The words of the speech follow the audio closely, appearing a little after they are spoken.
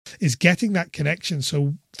is getting that connection.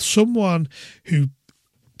 So someone who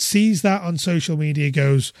sees that on social media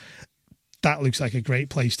goes, that looks like a great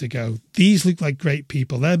place to go. These look like great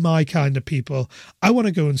people. They're my kind of people. I want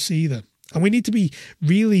to go and see them. And we need to be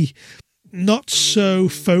really not so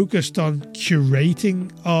focused on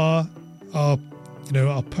curating our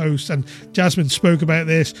posts. And Jasmine spoke about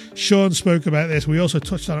this. Sean spoke about this. We also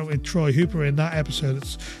touched on it with Troy Hooper in that episode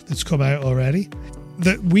that's come out already.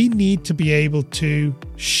 That we need to be able to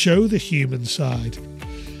show the human side.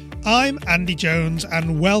 I'm Andy Jones,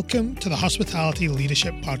 and welcome to the Hospitality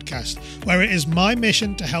Leadership Podcast, where it is my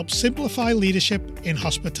mission to help simplify leadership in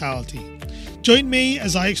hospitality. Join me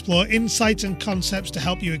as I explore insights and concepts to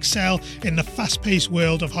help you excel in the fast-paced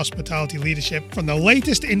world of hospitality leadership, from the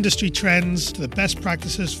latest industry trends to the best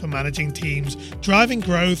practices for managing teams, driving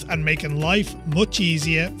growth, and making life much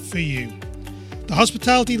easier for you. The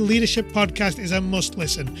Hospitality Leadership Podcast is a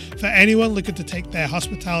must-listen for anyone looking to take their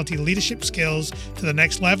hospitality leadership skills to the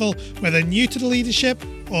next level, whether new to the leadership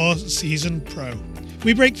or seasoned pro.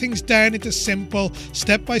 We break things down into simple,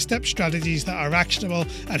 step-by-step strategies that are actionable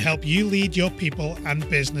and help you lead your people and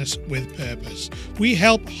business with purpose. We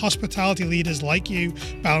help hospitality leaders like you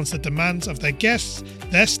balance the demands of their guests,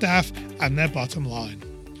 their staff, and their bottom line.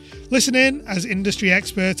 Listen in as industry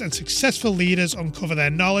experts and successful leaders uncover their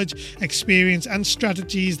knowledge, experience, and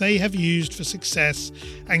strategies they have used for success,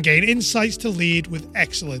 and gain insights to lead with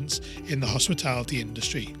excellence in the hospitality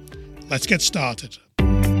industry. Let's get started.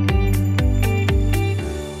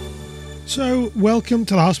 So, welcome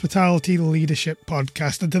to the Hospitality Leadership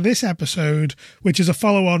Podcast, and to this episode, which is a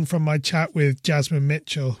follow-on from my chat with Jasmine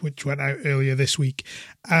Mitchell, which went out earlier this week.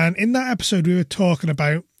 And in that episode, we were talking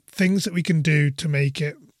about things that we can do to make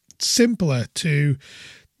it simpler to,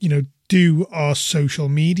 do our social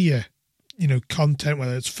media, content,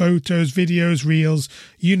 whether it's photos, videos, reels,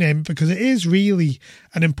 you name it, because it is really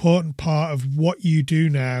an important part of what you do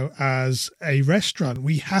now as a restaurant.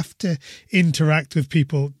 We have to interact with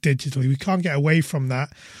people digitally. We can't get away from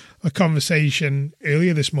that. A conversation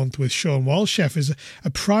earlier this month with Sean Walchef is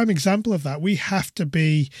a prime example of that. We have to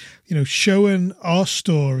be, showing our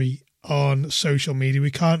story on social media. We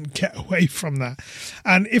can't get away from that.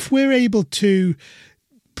 And if we're able to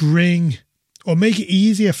bring or make it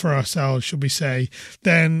easier for ourselves, should we say,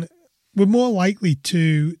 then we're more likely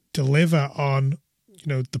to deliver on,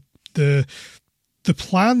 the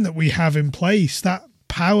plan that we have in place. That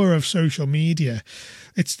power of social media,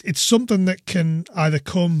 it's something that can either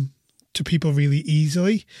come to people really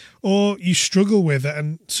easily, or you struggle with it.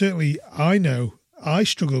 And certainly I know I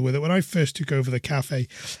struggled with it when I first took over the cafe.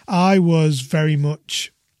 I was very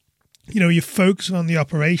much, you're focusing on the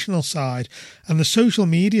operational side, and the social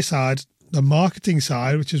media side, the marketing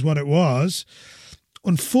side, which is what it was,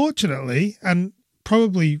 unfortunately, and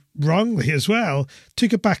probably wrongly as well,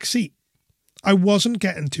 took a back seat. I wasn't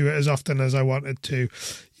getting to it as often as I wanted to.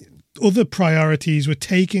 Other priorities were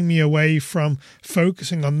taking me away from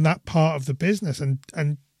focusing on that part of the business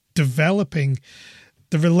and developing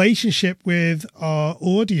the relationship with our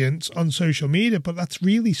audience on social media. But that's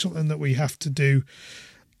really something that we have to do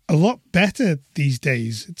a lot better these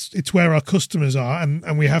days. It's where our customers are,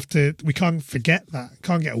 and we can't forget that,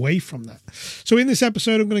 can't get away from that. So in this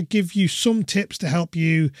episode, I'm going to give you some tips to help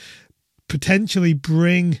you potentially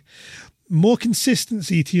bring more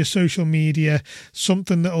consistency to your social media,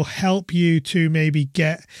 something that will help you to maybe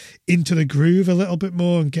get into the groove a little bit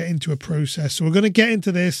more and get into a process. So we're going to get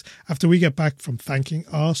into this after we get back from thanking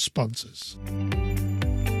our sponsors.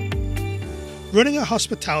 Running a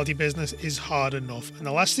hospitality business is hard enough, and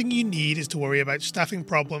the last thing you need is to worry about staffing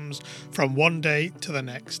problems from one day to the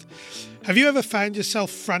next. Have you ever found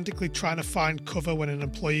yourself frantically trying to find cover when an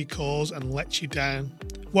employee calls and lets you down?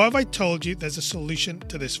 What have I told you? There's a solution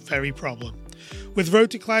to this very problem. With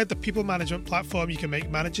RotaCloud, the people management platform, you can make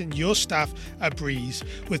managing your staff a breeze.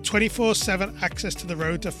 With 24/7 access to the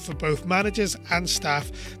Rota for both managers and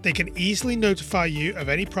staff, they can easily notify you of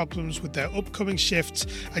any problems with their upcoming shifts,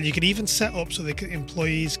 and you can even set up so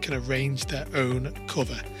employees can arrange their own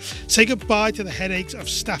cover. Say goodbye to the headaches of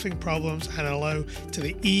staffing problems and hello to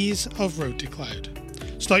the ease of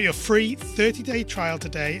RotaCloud. Start your free 30-day trial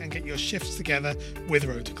today and get your shifts together with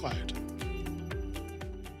RotaCloud.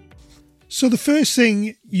 So the first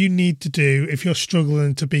thing you need to do if you're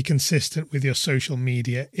struggling to be consistent with your social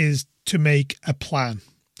media is to make a plan.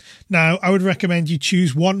 Now, I would recommend you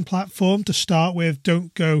choose one platform to start with.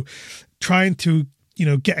 Don't go trying to,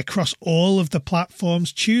 get across all of the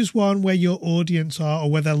platforms. Choose one where your audience are or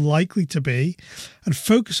where they're likely to be, and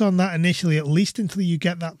focus on that initially, at least until you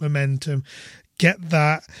get that momentum, get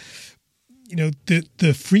that,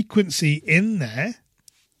 the frequency in there.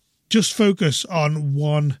 just focus on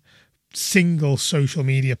one single social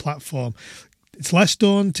media platform. It's less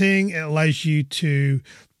daunting. It allows you to,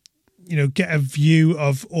 get a view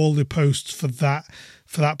of all the posts for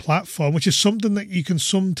that platform, which is something that you can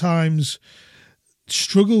sometimes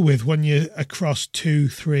struggle with when you're across 2,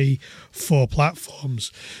 3, 4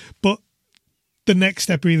 platforms. But the next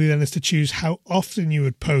step really then is to choose how often you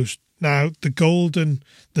would post. Now,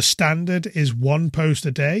 the standard is 1 post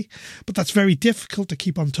a day, but that's very difficult to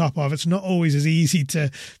keep on top of. It's not always as easy to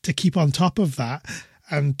keep on top of that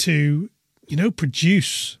and to,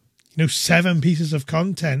 produce, 7 pieces of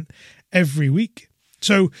content every week.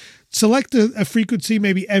 So select a frequency,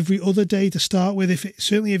 maybe every other day to start with. If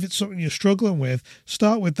it's something you're struggling with,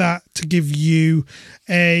 start with that to give you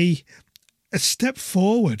a step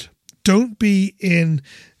forward. Don't be in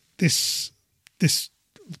this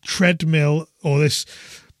treadmill or this,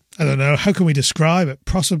 I don't know, how can we describe it?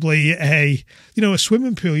 Possibly a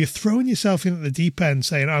swimming pool. You're throwing yourself in at the deep end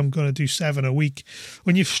saying, I'm going to do 7 a week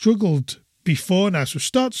when you've struggled before now. So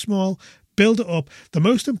start small, build it up. The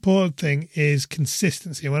most important thing is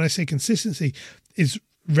consistency. And when I say consistency, is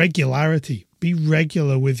regularity. Be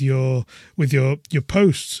regular with your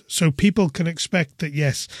posts so people can expect that,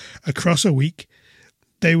 yes, across a week,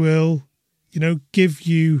 they will, give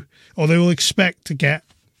you, or they will expect to get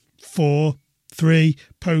 4, 3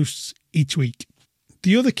 posts each week.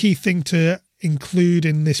 The other key thing to include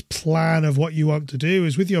in this plan of what you want to do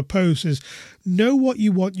is with your posts is know what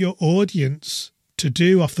you want your audience to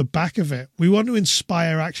do off the back of it. We want to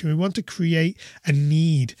inspire action. We want to create a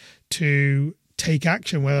need to take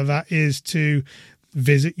action, whether that is to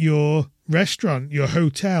visit your restaurant, your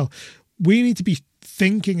hotel. We need to be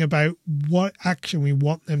thinking about what action we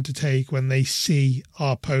want them to take when they see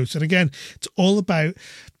our posts. And again, it's all about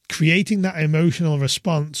creating that emotional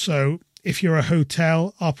response. So if you're a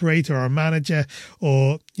hotel operator or a manager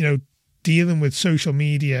or, dealing with social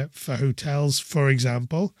media for hotels, for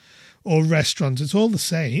example, or restaurants, it's all the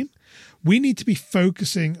same. We need to be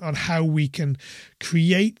focusing on how we can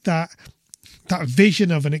create that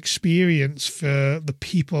vision of an experience for the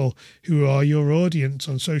people who are your audience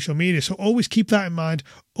on social media. So always keep that in mind.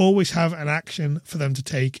 Always have an action for them to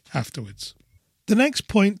take afterwards. The next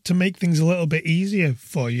point to make things a little bit easier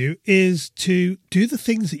for you is to do the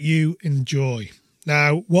things that you enjoy.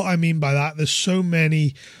 Now, what I mean by that, there's so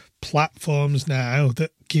many platforms now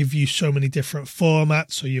that give you so many different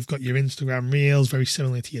formats. So you've got your Instagram Reels, very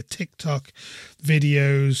similar to your TikTok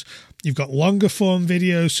videos. You've got longer form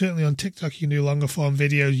videos. Certainly on TikTok, you can do longer form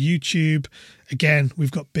videos. YouTube, again,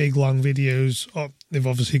 we've got big, long videos. Oh, they've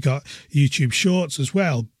obviously got YouTube Shorts as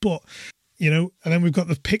well. But, and then we've got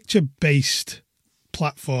the picture-based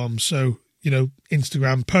platforms. So,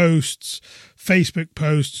 Instagram posts, Facebook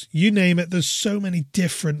posts, you name it. There's so many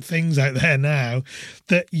different things out there now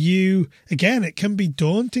that it can be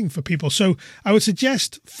daunting for people. So I would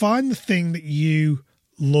suggest find the thing that you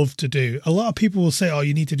love to do. A lot of people will say, oh,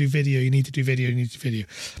 you need to do video, you need to do video, you need to do video.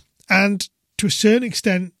 And to a certain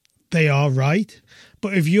extent, they are right.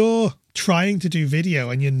 But if you're trying to do video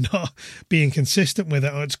and you're not being consistent with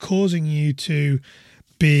it, or it's causing you to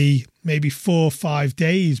be maybe 4 or 5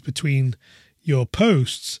 days between your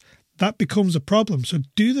posts, that becomes a problem. So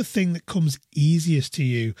do the thing that comes easiest to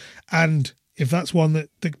you. And if that's one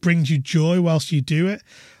that brings you joy whilst you do it,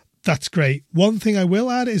 that's great. One thing I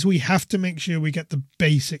will add is we have to make sure we get the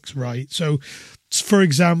basics right. So, for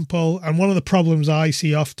example, and one of the problems I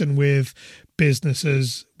see often with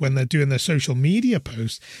businesses when they're doing their social media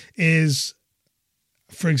posts is,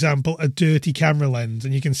 for example, a dirty camera lens,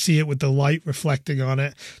 and you can see it with the light reflecting on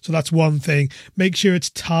it. So that's one thing. Make sure it's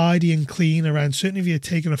tidy and clean around. Certainly if you're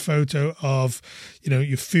taking a photo of,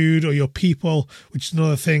 your food or your people, which is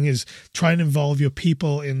another thing, is try and involve your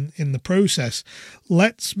people in the process.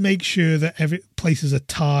 Let's make sure that every places are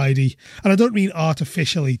tidy. And I don't mean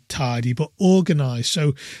artificially tidy, but organized.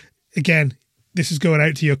 So again, this is going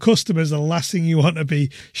out to your customers. The last thing you want to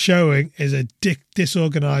be showing is a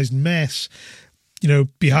disorganized mess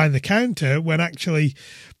behind the counter, when actually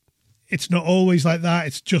it's not always like that.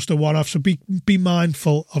 It's just a one-off. So be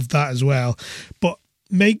mindful of that as well. But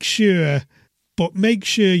make sure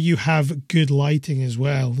you have good lighting as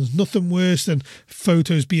well. There's nothing worse than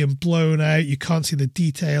photos being blown out. You can't see the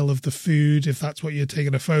detail of the food if that's what you're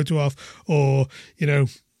taking a photo of, or, you're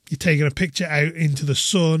taking a picture out into the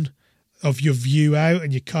sun of your view out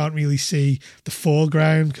and you can't really see the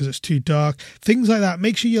foreground because it's too dark. Things like that.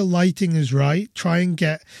 Make sure your lighting is right. Try and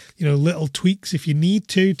get, little tweaks if you need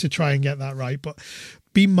to try and get that right. But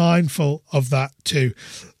be mindful of that too.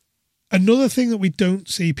 Another thing that we don't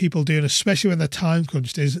see people doing, especially when they're time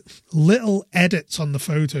crunched, is little edits on the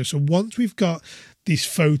photo. So once we've got these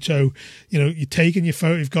photo, you're taking your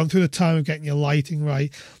photo, you've gone through the time of getting your lighting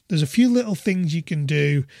right. There's a few little things you can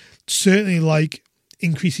do, certainly like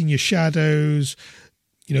increasing your shadows,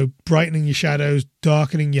 brightening your shadows,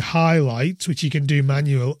 darkening your highlights, which you can do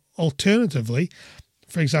manual. Alternatively,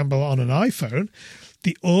 for example, on an iPhone,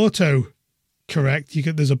 the auto correct,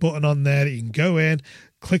 there's a button on there that you can go in,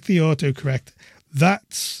 click the auto correct.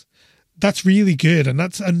 That's really good, and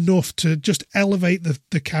that's enough to just elevate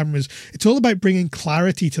the cameras. It's all about bringing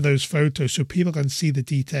clarity to those photos so people can see the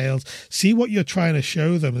details, see what you're trying to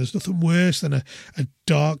show them. There's nothing worse than a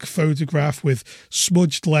dark photograph with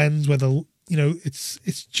smudged lens where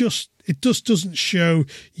it just doesn't show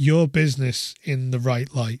your business in the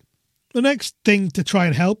right light. The next thing to try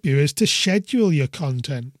and help you is to schedule your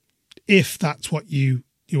content, if that's what you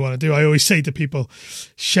want to do. I always say to people,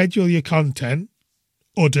 schedule your content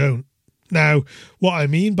or don't. Now, what I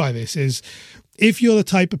mean by this is, if you're the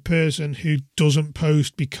type of person who doesn't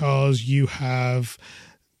post because you haven't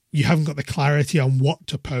got the clarity on what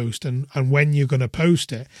to post and when you're going to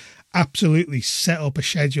post it, absolutely set up a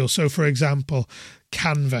schedule. So, for example,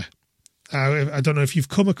 Canva. I don't know if you've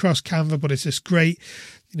come across Canva, but it's this great,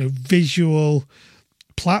 visual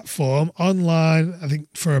platform online. I think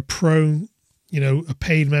for a pro, a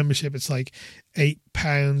paid membership, it's like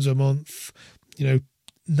 £8 a month,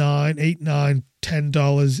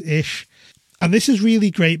 $10 ish. And this is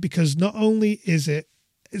really great because not only is it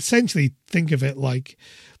essentially, think of it like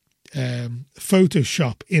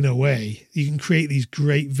Photoshop in a way. You can create these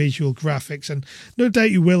great visual graphics, and no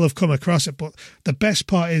doubt you will have come across it. But the best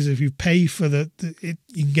part is, if you pay for you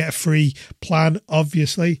can get a free plan,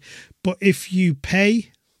 obviously. But if you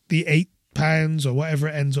pay the £8 or whatever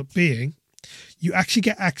it ends up being, you actually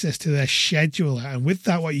get access to their scheduler. And with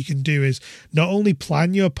that, what you can do is not only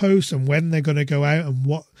plan your posts and when they're going to go out and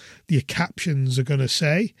what the captions are going to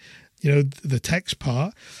say, the text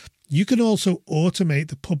part, you can also automate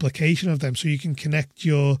the publication of them. So you can connect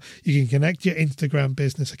your Instagram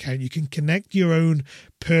business account. You can connect your own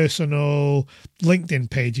personal LinkedIn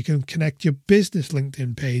page. You can connect your business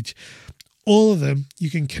LinkedIn page. All of them you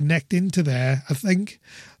can connect into there. I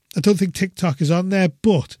don't think TikTok is on there,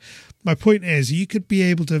 but my point is, you could be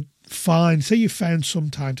able to say you found some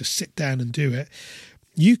time to sit down and do it.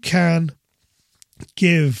 You can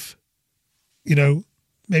give,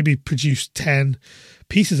 maybe produce 10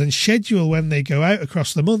 pieces and schedule when they go out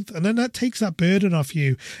across the month. And then that takes that burden off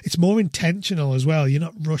you. It's more intentional as well. You're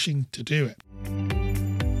not rushing to do it.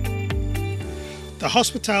 The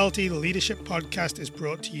Hospitality Leadership Podcast is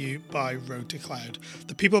brought to you by Road to Cloud,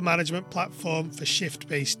 the people management platform for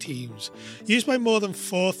shift-based teams. Used by more than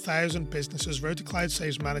 4,000 businesses, Road to Cloud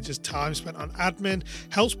saves managers time spent on admin,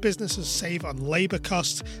 helps businesses save on labour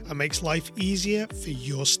costs, and makes life easier for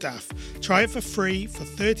your staff. Try it for free for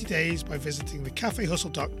 30 days by visiting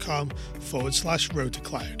thecafehustle.com/Road to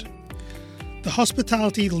Cloud. The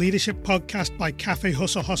Hospitality Leadership Podcast by Cafe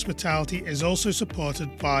Hustle Hospitality is also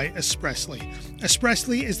supported by Espressly.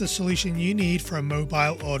 Espressly is the solution you need for a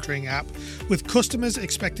mobile ordering app. With customers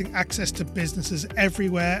expecting access to businesses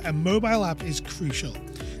everywhere, a mobile app is crucial.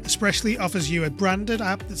 Espressly offers you a branded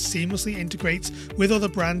app that seamlessly integrates with other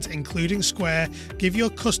brands, including Square. Give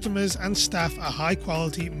your customers and staff a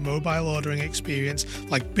high-quality mobile ordering experience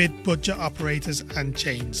like bid budget operators and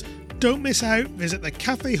chains. Don't miss out. Visit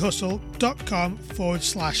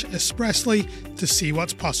thecafehustle.com/Espressly to see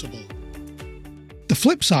what's possible. The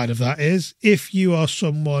flip side of that is, if you are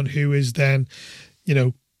someone who is then,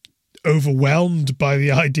 overwhelmed by the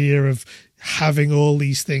idea of having all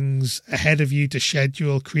these things ahead of you to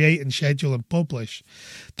create and schedule and publish,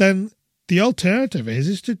 then the alternative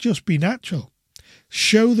is to just be natural.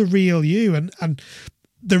 Show the real you. And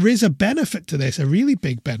there is a benefit to this, a really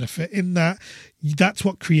big benefit, in that that's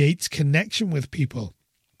what creates connection with people.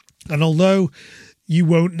 And although you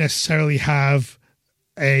won't necessarily have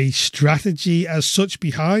a strategy as such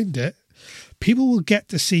behind it, people will get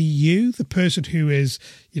to see you, the person who is,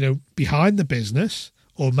 behind the business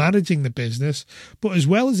or managing the business. But as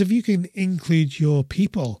well as, if you can include your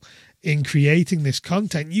people in creating this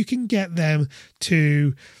content, you can get them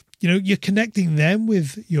to, you're connecting them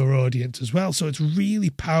with your audience as well. So it's a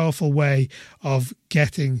really powerful way of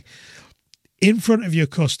getting in front of your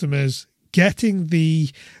customers, getting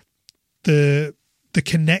the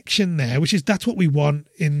connection there, that's what we want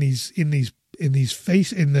in the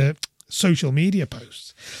social media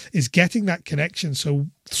posts, is getting that connection.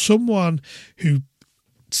 So someone who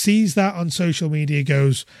sees that on social media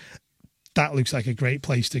goes, that looks like a great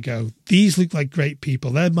place to go. These look like great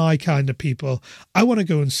people. They're my kind of people. I want to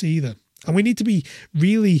go and see them. And we need to be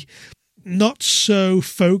really not so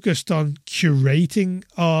focused on curating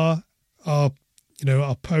our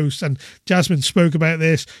our posts. And Jasmine spoke about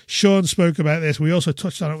this. Sean spoke about this. We also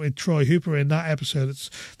touched on it with Troy Hooper in that episode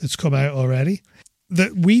that's come out already.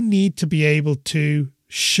 That we need to be able to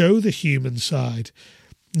show the human side,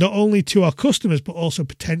 not only to our customers, but also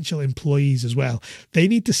potential employees as well. They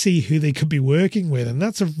need to see who they could be working with. And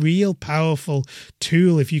that's a real powerful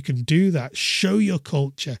tool if you can do that. Show your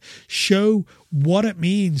culture. Show what it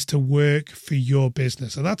means to work for your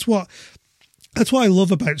business. And that's what I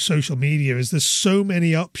love about social media is there's so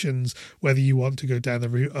many options, whether you want to go down the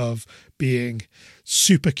route of being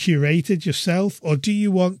super curated yourself, or do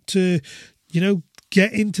you want to,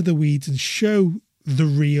 get into the weeds and show the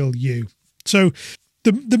real you. So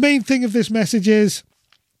the main thing of this message is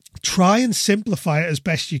try and simplify it as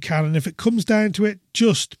best you can. And if it comes down to it,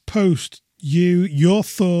 just post your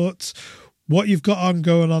thoughts, what you've got on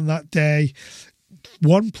going on that day.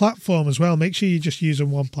 One platform as well. Make sure you just use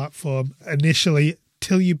on one platform initially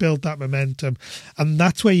till you build that momentum. And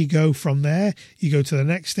that's where you go from there. You go to the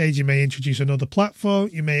next stage. You may introduce another platform.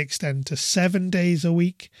 You may extend to 7 days a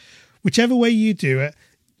week. Whichever way you do it,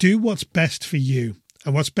 do what's best for you.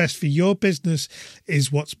 And what's best for your business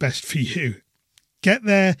is what's best for you. Get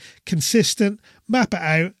there, consistent, map it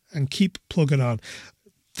out, and keep plugging on.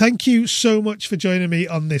 Thank you so much for joining me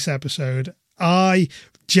on this episode. I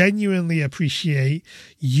genuinely appreciate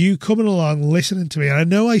you coming along, listening to me. And I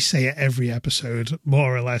know I say it every episode,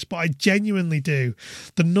 more or less, but I genuinely do.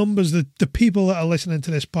 The numbers, the people that are listening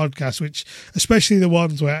to this podcast, which especially the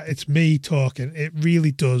ones where it's me talking, it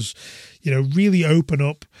really does, really open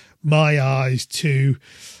up my eyes to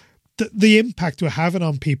the impact we're having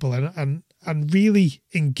on people and really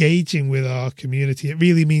engaging with our community. It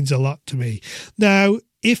really means a lot to me. Now,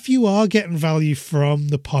 if you are getting value from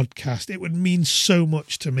the podcast, it would mean so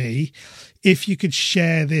much to me if you could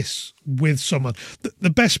share this with someone.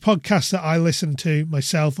 The best podcasts that I listen to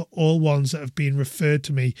myself are all ones that have been referred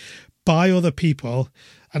to me by other people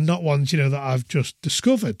and not ones, that I've just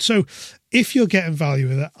discovered. So if you're getting value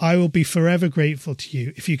with it, I will be forever grateful to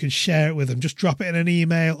you if you can share it with them. Just drop it in an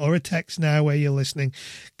email or a text now where you're listening.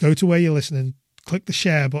 Go to where you're listening. Click the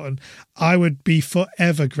share button. I would be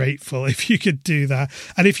forever grateful if you could do that.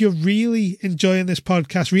 And if you're really enjoying this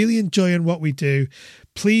podcast, really enjoying what we do,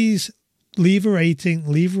 please leave a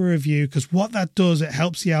rating, leave a review, because what that does, it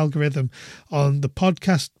helps the algorithm on the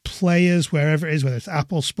podcast players, wherever it is, whether it's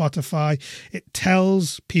Apple, Spotify. It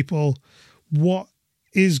tells people what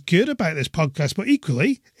is good about this podcast, but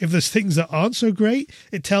equally, if there's things that aren't so great,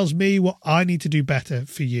 it tells me what I need to do better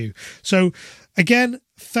for you. So again,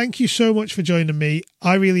 thank you so much for joining me.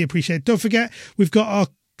 I really appreciate it. Don't forget, we've got our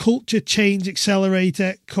Culture Change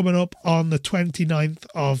Accelerator coming up on the 29th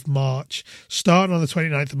of March, starting on the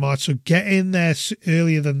 29th of March. So get in there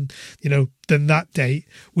earlier than that date.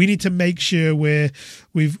 We need to make sure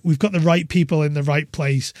we've got the right people in the right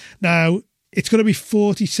place. Now, it's going to be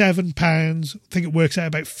 £47. I think it works out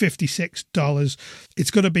about $56.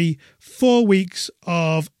 It's going to be 4 weeks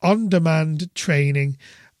of on-demand training,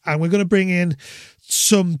 and we're going to bring in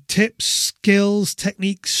some tips, skills,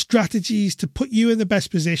 techniques, strategies to put you in the best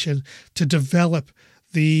position to develop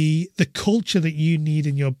the culture that you need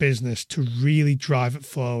in your business to really drive it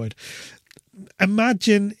forward.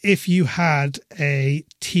 Imagine if you had a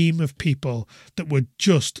team of people that were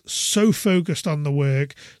just so focused on the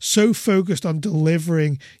work, so focused on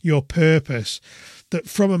delivering your purpose, that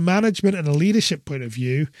from a management and a leadership point of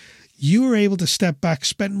view, you were able to step back,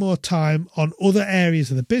 spend more time on other areas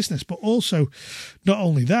of the business, but also not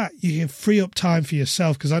only that, you can free up time for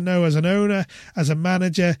yourself. Because I know as an owner, as a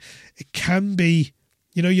manager, it can be,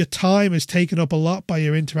 your time is taken up a lot by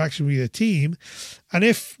your interaction with your team. And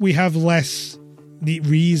if we have less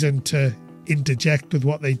reason to interject with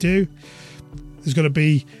what they do, there's going to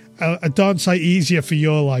be a darn sight easier for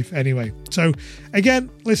your life anyway. So again,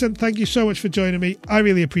 listen, thank you so much for joining me. I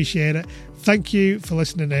really appreciate it. Thank you for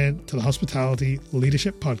listening in to the Hospitality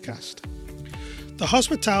Leadership Podcast. The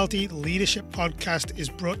Hospitality Leadership Podcast is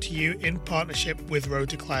brought to you in partnership with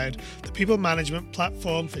RotaCloud, the people management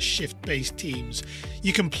platform for shift-based teams.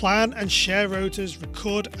 You can plan and share rotas,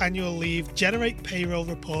 record annual leave, generate payroll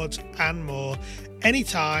reports, and more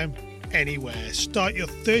anytime, anywhere. Start your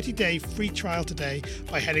 30-day free trial today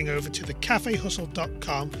by heading over to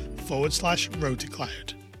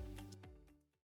thecafehustle.com/RotaCloud.